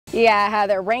Yeah,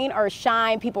 Heather, rain or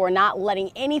shine, people are not letting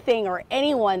anything or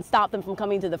anyone stop them from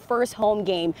coming to the first home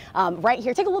game right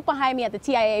here. Take a look behind me at the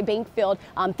TIAA Bank Field.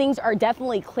 Things are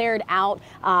definitely cleared out,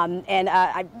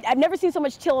 I've never seen so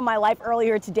much chill in my life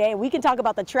earlier today. We can talk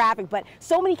about the traffic, but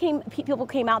so many people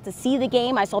came out to see the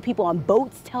game. I saw people on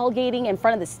boats tailgating in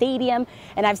front of the stadium,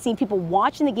 and I've seen people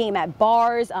watching the game at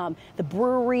bars, the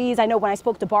breweries. I know when I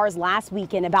spoke to bars last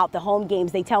weekend about the home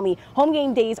games, they tell me home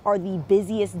game days are the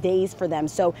busiest days for them.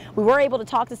 So we were able to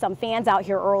talk to some fans out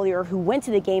here earlier who went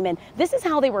to the game, and this is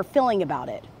how they were feeling about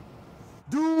it.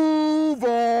 Duval!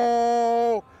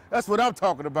 That's what I'm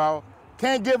talking about.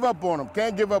 Can't give up on them.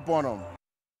 Can't give up on them.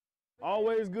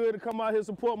 Always good to come out here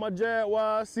support my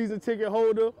Jaguar, season ticket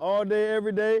holder, all day,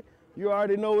 every day. You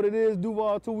already know what it is,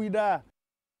 Duval till we die.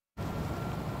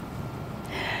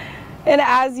 And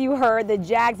as you heard, the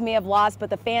Jags may have lost,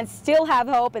 but the fans still have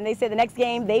hope, and they say the next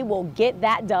game they will get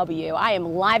that W. I am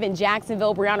live in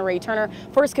Jacksonville. Brianna Ray Turner,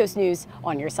 First Coast News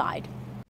on your side.